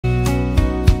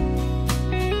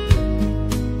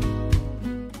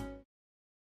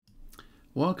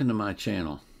Welcome to my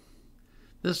channel.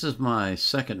 This is my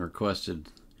second requested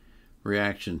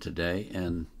reaction today,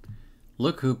 and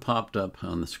look who popped up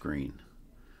on the screen.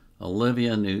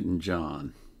 Olivia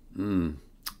Newton-John. I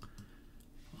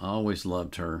always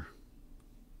loved her.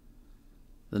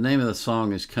 The name of the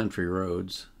song is Country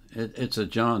Roads. It's a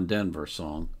John Denver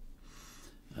song,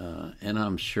 and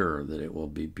I'm sure that it will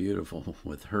be beautiful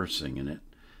with her singing it.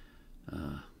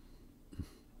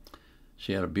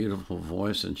 She had a beautiful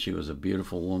voice, and she was a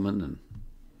beautiful woman, and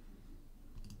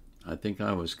I think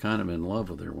I was kind of in love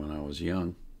with her when I was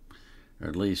young, or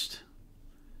at least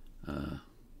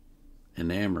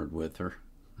enamored with her.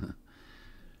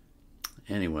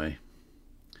 Anyway,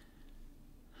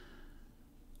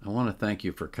 I want to thank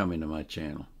you for coming to my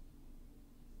channel.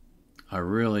 I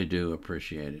really do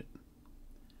appreciate it.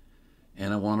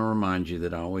 And I want to remind you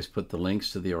that I always put the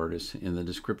links to the artists in the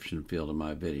description field of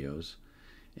my videos.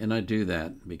 And I do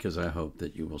that because I hope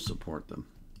that you will support them.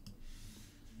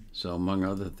 So among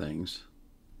other things,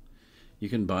 you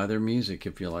can buy their music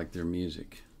if you like their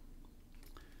music.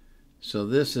 So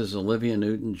this is Olivia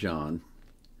Newton-John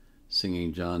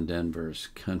singing John Denver's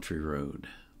Country Road.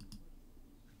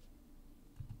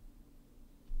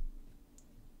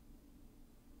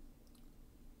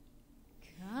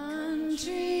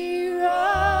 Country roads,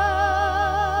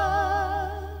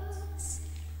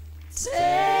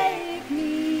 take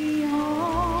me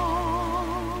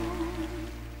home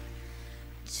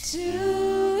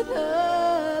to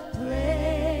the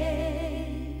place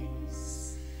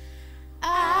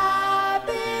I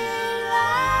belong,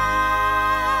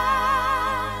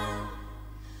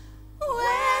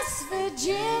 West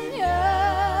Virginia,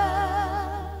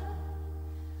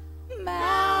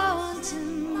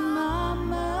 mountain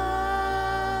mama,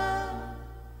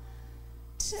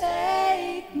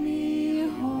 take me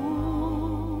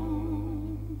home,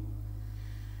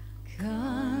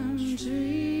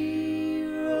 country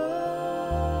roads.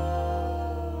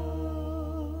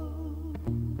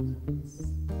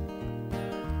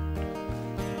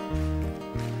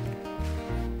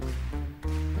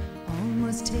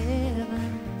 Almost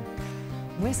heaven,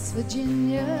 West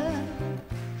Virginia,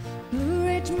 Blue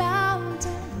Ridge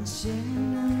Mountain,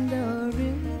 Shenandoah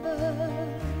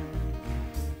River.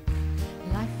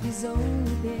 Life is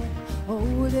old there,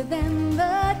 older than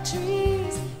the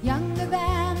trees, younger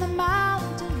than the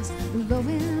mountains,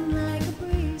 blowing like a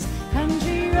breeze.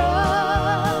 Country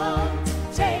roads,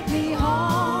 take me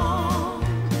home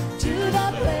to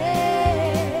the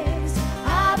place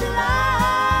I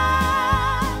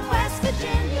belong, West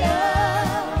Virginia,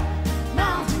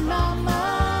 mountain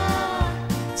mama,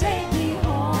 take me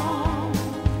home,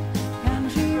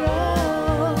 country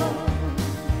roads.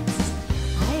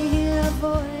 I hear a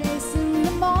voice in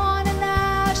the morning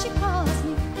now, she calls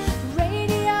me. The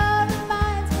radio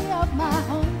reminds me of my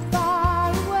home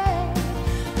far away.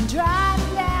 And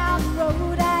driving down the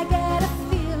road, I get a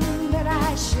feeling that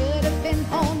I should have been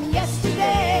home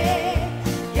yesterday.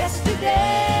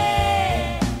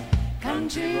 Yesterday,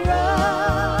 country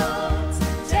roads,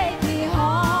 take me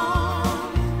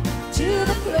home to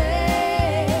the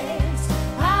place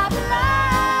I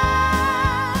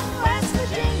belong, West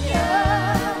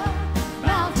Virginia,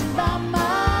 mountain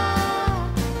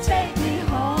mama, take me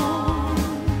home,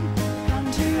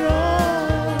 country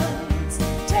roads,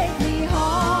 take me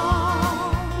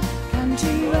home,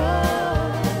 country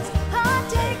roads, oh,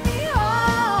 take me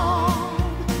home,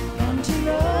 country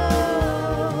roads.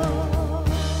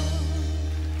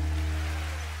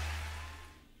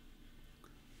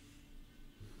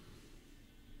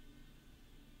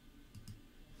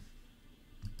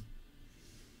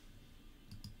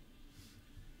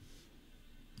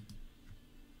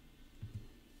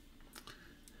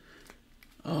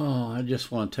 Oh, I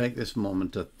just want to take this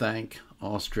moment to thank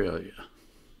Australia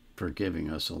for giving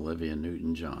us Olivia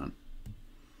Newton-John.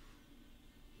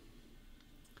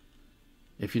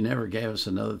 If you never gave us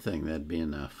another thing, that'd be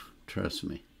enough. Trust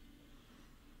me.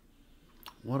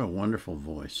 What a wonderful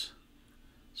voice.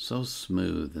 So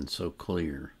smooth and so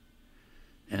clear.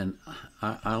 And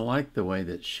I like the way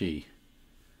that she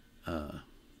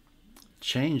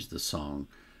changed the song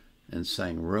and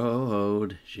sang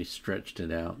road. She stretched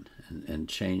it out and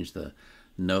changed the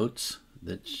notes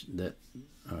that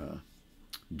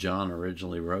John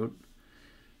originally wrote.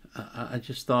 I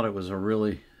just thought it was a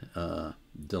really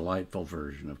delightful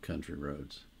version of Country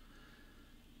Roads.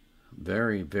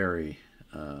 Very, very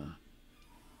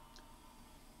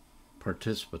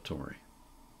participatory.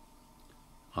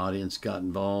 Audience got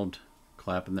involved,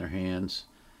 clapping their hands.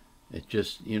 It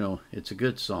just, you know, it's a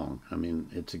good song. I mean,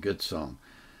 it's a good song.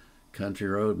 Country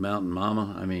Road, Mountain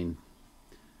Mama, I mean,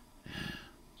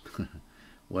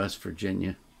 West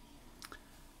Virginia.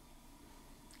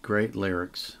 great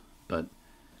lyrics, but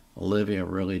Olivia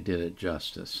really did it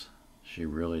justice. She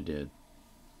really did.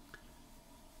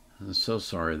 I'm so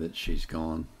sorry that she's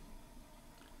gone,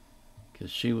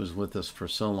 because she was with us for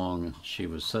so long, and she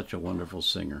was such a wonderful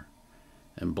singer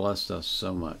and blessed us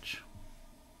so much.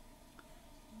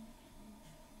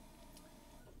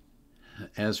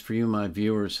 As for you, my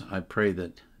viewers, I pray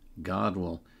that God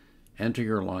will enter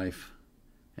your life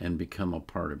and become a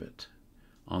part of it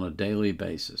on a daily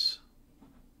basis.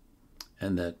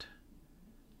 And that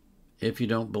if you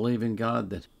don't believe in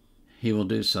God, that He will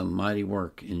do some mighty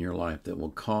work in your life that will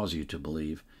cause you to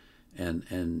believe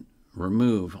and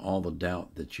remove all the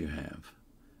doubt that you have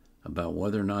about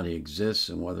whether or not He exists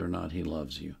and whether or not He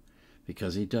loves you,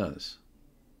 because He does.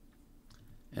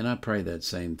 And I pray that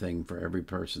same thing for every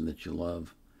person that you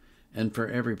love and for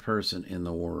every person in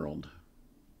the world.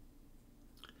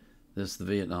 This is the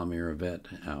Vietnam era vet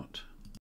out.